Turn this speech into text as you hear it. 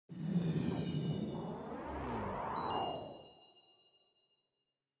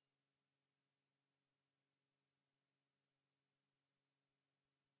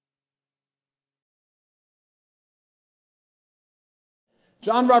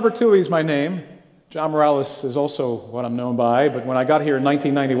John Robert Toohey is my name. John Morales is also what I'm known by, but when I got here in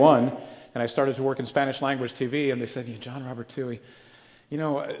 1991 and I started to work in Spanish language TV, and they said, John Robert Toohey, you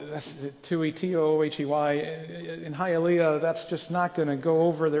know, that's Toohey, T-O-O-H-E-Y, in Hialeah, that's just not going to go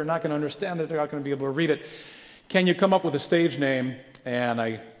over, they're not going to understand it, they're not going to be able to read it. Can you come up with a stage name? And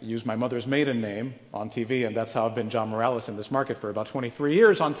I used my mother's maiden name on TV, and that's how I've been John Morales in this market for about 23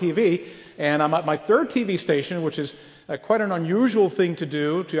 years on TV. And I'm at my third TV station, which is quite an unusual thing to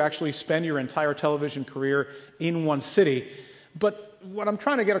do, to actually spend your entire television career in one city. But what I'm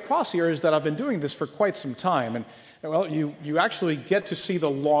trying to get across here is that I've been doing this for quite some time. And well, you actually get to see the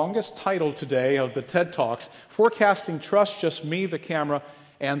longest title today of the TED Talks, Forecasting Trust, Just Me, the Camera,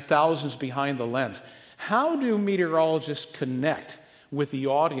 and Thousands Behind the Lens. How do meteorologists connect with the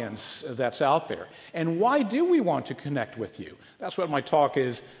audience that's out there? And why do we want to connect with you? That's what my talk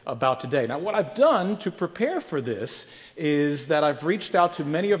is about today. Now, what I've done to prepare for this is that I've reached out to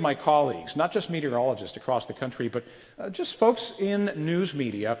many of my colleagues, not just meteorologists across the country, but just folks in news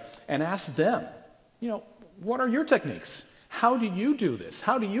media, and asked them, what are your techniques? How do you do this?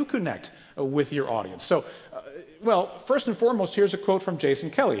 How do you connect with your audience? So, well, first and foremost, here's a quote from Jason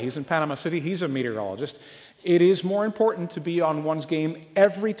Kelly. He's in Panama City. He's a meteorologist. It is more important to be on one's game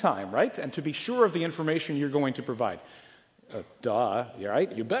every time, right? And to be sure of the information you're going to provide.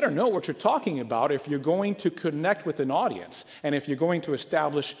 Right? You better know what you're talking about if you're going to connect with an audience and if you're going to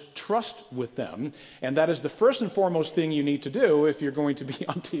establish trust with them. And that is the first and foremost thing you need to do if you're going to be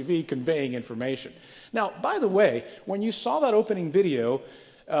on TV conveying information. Now, by the way, when you saw that opening video,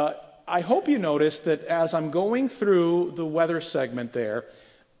 I hope you noticed that as I'm going through the weather segment there,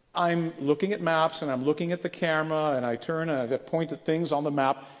 I'm looking at maps and I'm looking at the camera and I turn and I point at things on the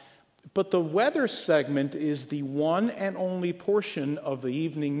map. But the weather segment is the one and only portion of the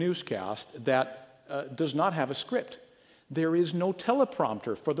evening newscast that does not have a script. There is no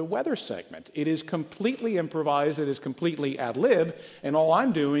teleprompter for the weather segment. It is completely improvised, it is completely ad lib, and all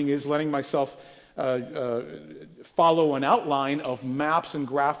I'm doing is letting myself follow an outline of maps and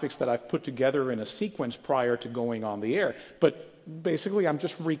graphics that I've put together in a sequence prior to going on the air. But basically, I'm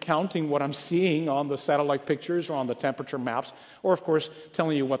just recounting what I'm seeing on the satellite pictures or on the temperature maps, or of course,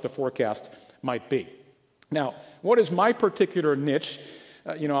 telling you what the forecast might be. Now, what is my particular niche?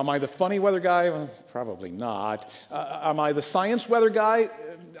 Am I the funny weather guy? Well, probably not. Am I the science weather guy?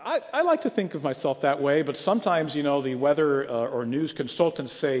 I like to think of myself that way, but sometimes, the weather or news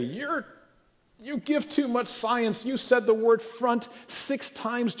consultants say, you give too much science. You said the word front 6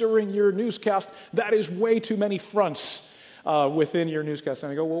 times during your newscast. That is way too many fronts within your newscast.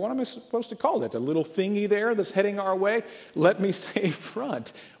 And I go, well, what am I supposed to call it? A little thingy there that's heading our way? Let me say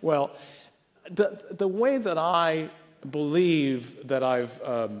front. Well, the way that I believe that I've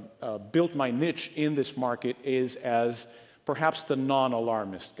built my niche in this market is as perhaps the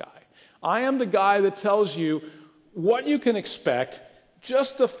non-alarmist guy. I am the guy that tells you what you can expect,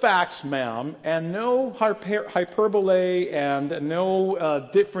 just the facts, ma'am, and no hyperbole and no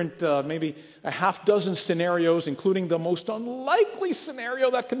different, maybe a half dozen scenarios, including the most unlikely scenario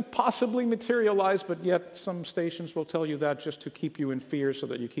that can possibly materialize, but yet some stations will tell you that just to keep you in fear so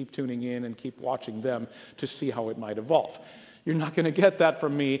that you keep tuning in and keep watching them to see how it might evolve. You're not going to get that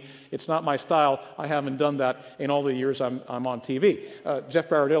from me. It's not my style. I haven't done that in all the years I'm on TV. Jeff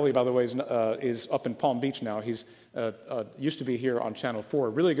Barradelli, by the way, is up in Palm Beach now. He's used to be here on Channel 4.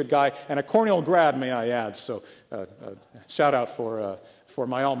 Really good guy, and a Cornell grad, may I add. So shout out for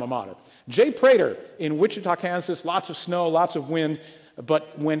my alma mater. Jay Prater in Wichita, Kansas, lots of snow, lots of wind,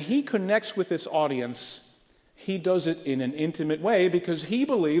 but when he connects with this audience, he does it in an intimate way because he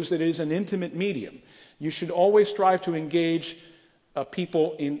believes that it is an intimate medium. You should always strive to engage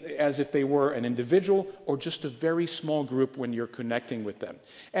people as if they were an individual or just a very small group when you're connecting with them.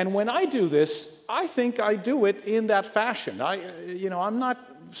 And when I do this, I think I do it in that fashion. I'm not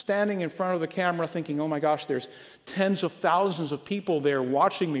standing in front of the camera thinking, oh my gosh, there's tens of thousands of people there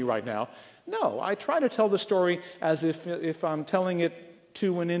watching me right now. No, I try to tell the story as if I'm telling it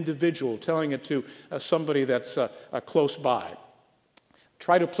to an individual, telling it to somebody that's close by.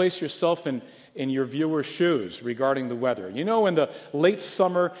 Try to place yourself in your viewer's shoes regarding the weather. In the late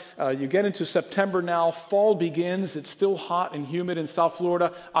summer, you get into September now, fall begins, it's still hot and humid in South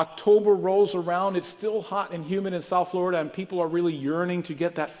Florida. October rolls around, it's still hot and humid in South Florida, and people are really yearning to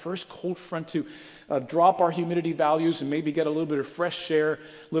get that first cold front to drop our humidity values and maybe get a little bit of fresh air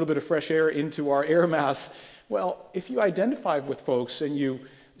into our air mass. Well, if you identify with folks and you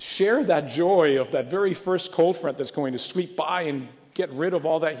share that joy of that very first cold front that's going to sweep by and get rid of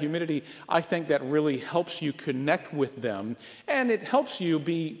all that humidity, I think that really helps you connect with them, and it helps you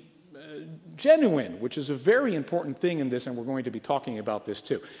be genuine, which is a very important thing in this, and we're going to be talking about this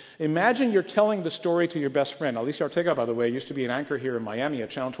too. Imagine you're telling the story to your best friend. Alicia Ortega, by the way, used to be an anchor here in Miami at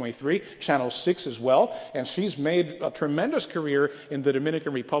Channel 23, Channel 6 as well, and she's made a tremendous career in the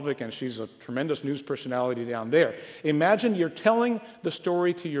Dominican Republic, and she's a tremendous news personality down there. Imagine you're telling the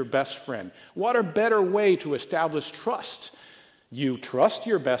story to your best friend. What a better way to establish trust. You trust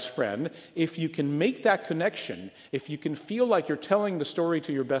your best friend if you can make that connection. If you can feel like you're telling the story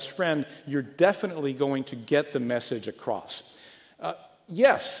to your best friend, you're definitely going to get the message across.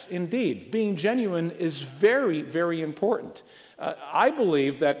 Yes, indeed, being genuine is very, very important. I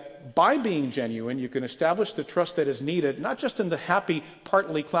believe that by being genuine, you can establish the trust that is needed, not just in the happy,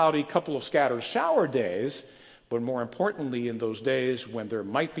 partly cloudy, couple of scattered shower days, but more importantly in those days when there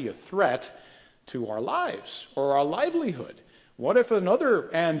might be a threat to our lives or our livelihood. What if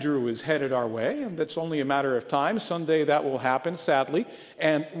another Andrew is headed our way, and that's only a matter of time? Someday that will happen, sadly,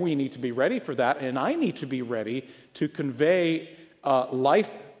 and we need to be ready for that, and I need to be ready to convey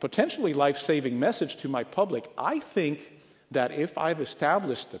potentially life-saving message to my public. I think that if I've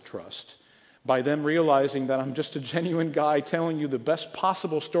established the trust, by them realizing that I'm just a genuine guy telling you the best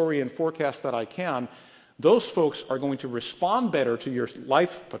possible story and forecast that I can, those folks are going to respond better to your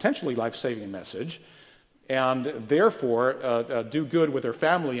potentially life-saving message, and therefore do good with their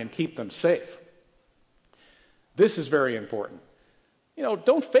family and keep them safe. This is very important. You know,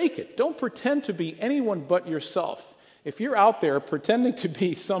 don't fake it. Don't pretend to be anyone but yourself. If you're out there pretending to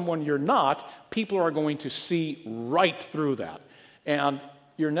be someone you're not, people are going to see right through that. And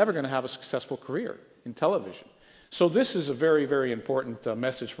you're never going to have a successful career in television. So this is a very, very important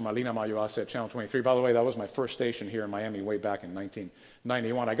message from Alina Mayuase at Channel 23. By the way, that was my first station here in Miami way back in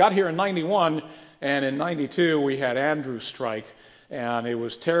 1991. I got here in 91, and in 92 we had Andrew's strike, and it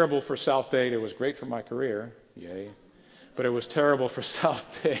was terrible for South Dade. It was great for my career, yay, but it was terrible for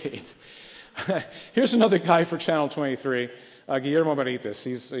South Dade. Here's another guy for Channel 23, Guillermo Benitez.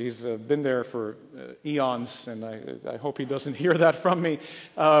 He's been there for eons, and I hope he doesn't hear that from me.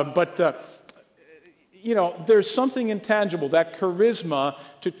 You know, there's something intangible, that charisma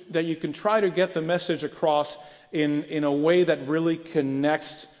that you can try to get the message across in a way that really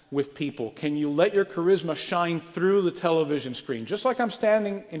connects with people. Can you let your charisma shine through the television screen? Just like I'm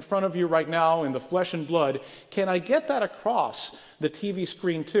standing in front of you right now in the flesh and blood, can I get that across the TV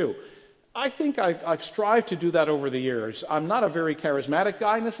screen too? I think I've strived to do that over the years. I'm not a very charismatic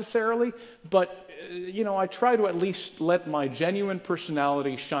guy necessarily, but you know, I try to at least let my genuine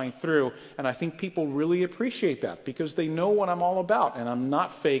personality shine through, and I think people really appreciate that because they know what I'm all about, and I'm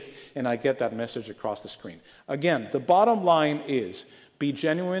not fake, and I get that message across the screen. Again, the bottom line is be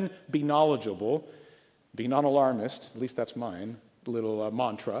genuine, be knowledgeable, be non-alarmist, at least that's mine, little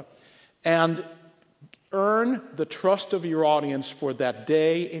mantra, and earn the trust of your audience for that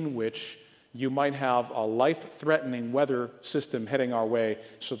day in which you might have a life-threatening weather system heading our way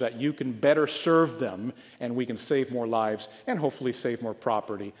so that you can better serve them and we can save more lives and hopefully save more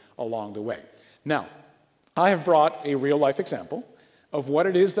property along the way. Now, I have brought a real-life example of what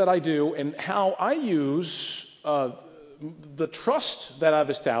it is that I do and how I use the trust that I've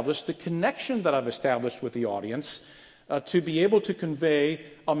established, the connection that I've established with the audience to be able to convey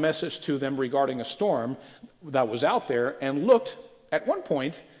a message to them regarding a storm that was out there and looked, at one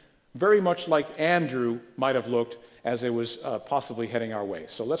point, very much like Andrew might have looked as it was possibly heading our way.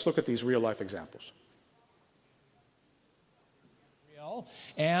 So let's look at these real-life examples.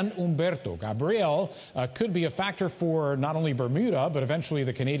 And Humberto. Gabriel could be a factor for not only Bermuda, but eventually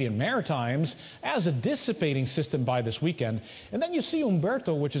the Canadian Maritimes as a dissipating system by this weekend. And then you see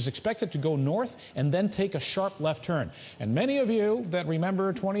Humberto, which is expected to go north and then take a sharp left turn. And many of you that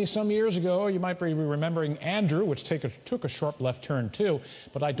remember 20-some years ago, you might be remembering Andrew, which took a sharp left turn too.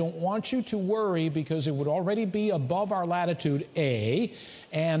 But I don't want you to worry because it would already be above our latitude, A,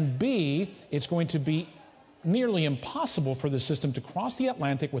 and B, it's going to be nearly impossible for the system to cross the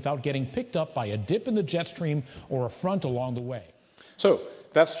Atlantic without getting picked up by a dip in the jet stream or a front along the way. So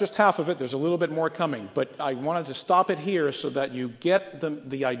that's just half of it. There's a little bit more coming, but I wanted to stop it here so that you get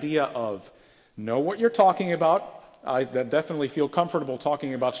the idea of know what you're talking about. I definitely feel comfortable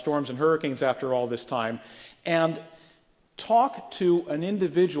talking about storms and hurricanes after all this time, and talk to an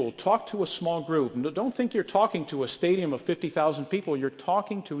individual, talk to a small group. Don't think you're talking to a stadium of 50,000 people. You're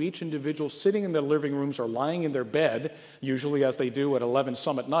talking to each individual sitting in their living rooms or lying in their bed, usually as they do at 11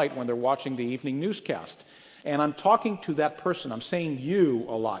 some at night when they're watching the evening newscast. And I'm talking to that person. I'm saying you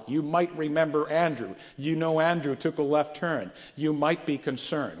a lot. You might remember Andrew. You know Andrew took a left turn. You might be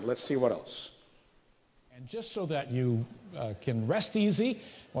concerned. Let's see what else. And just so that you can rest easy,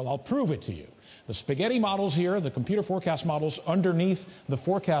 well, I'll prove it to you. The spaghetti models here, the computer forecast models underneath the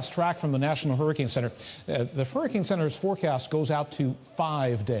forecast track from the National Hurricane Center. The Hurricane Center's forecast goes out to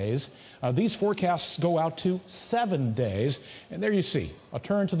 5 days. These forecasts go out to 7 days. And there you see a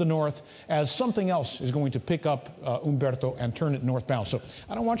turn to the north as something else is going to pick up Humberto and turn it northbound. So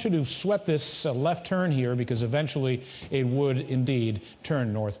I don't want you to sweat this left turn here, because eventually it would indeed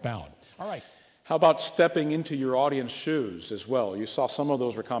turn northbound. All right. How about stepping into your audience shoes as well? You saw some of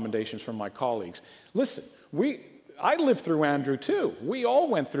those recommendations from my colleagues. Listen, I lived through Andrew too. We all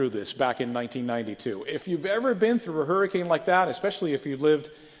went through this back in 1992. If you've ever been through a hurricane like that, especially if you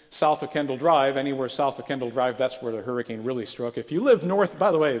lived south of Kendall Drive, anywhere south of Kendall Drive, that's where the hurricane really struck. If you live north,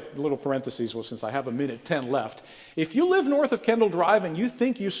 by the way, little parentheses, well, since I have 1:10 left, if you live north of Kendall Drive and you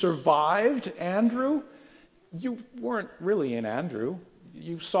think you survived Andrew, you weren't really in Andrew.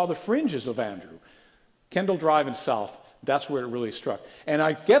 You saw the fringes of Andrew. Kendall Drive and south, that's where it really struck. And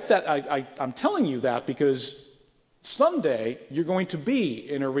I get that, I'm telling you that because someday you're going to be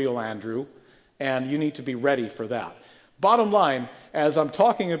in a real Andrew, and you need to be ready for that. Bottom line, as I'm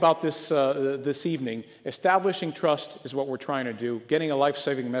talking about this this evening, establishing trust is what we're trying to do, getting a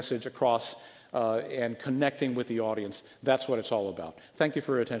life-saving message across and connecting with the audience. That's what it's all about. Thank you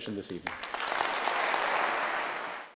for your attention this evening.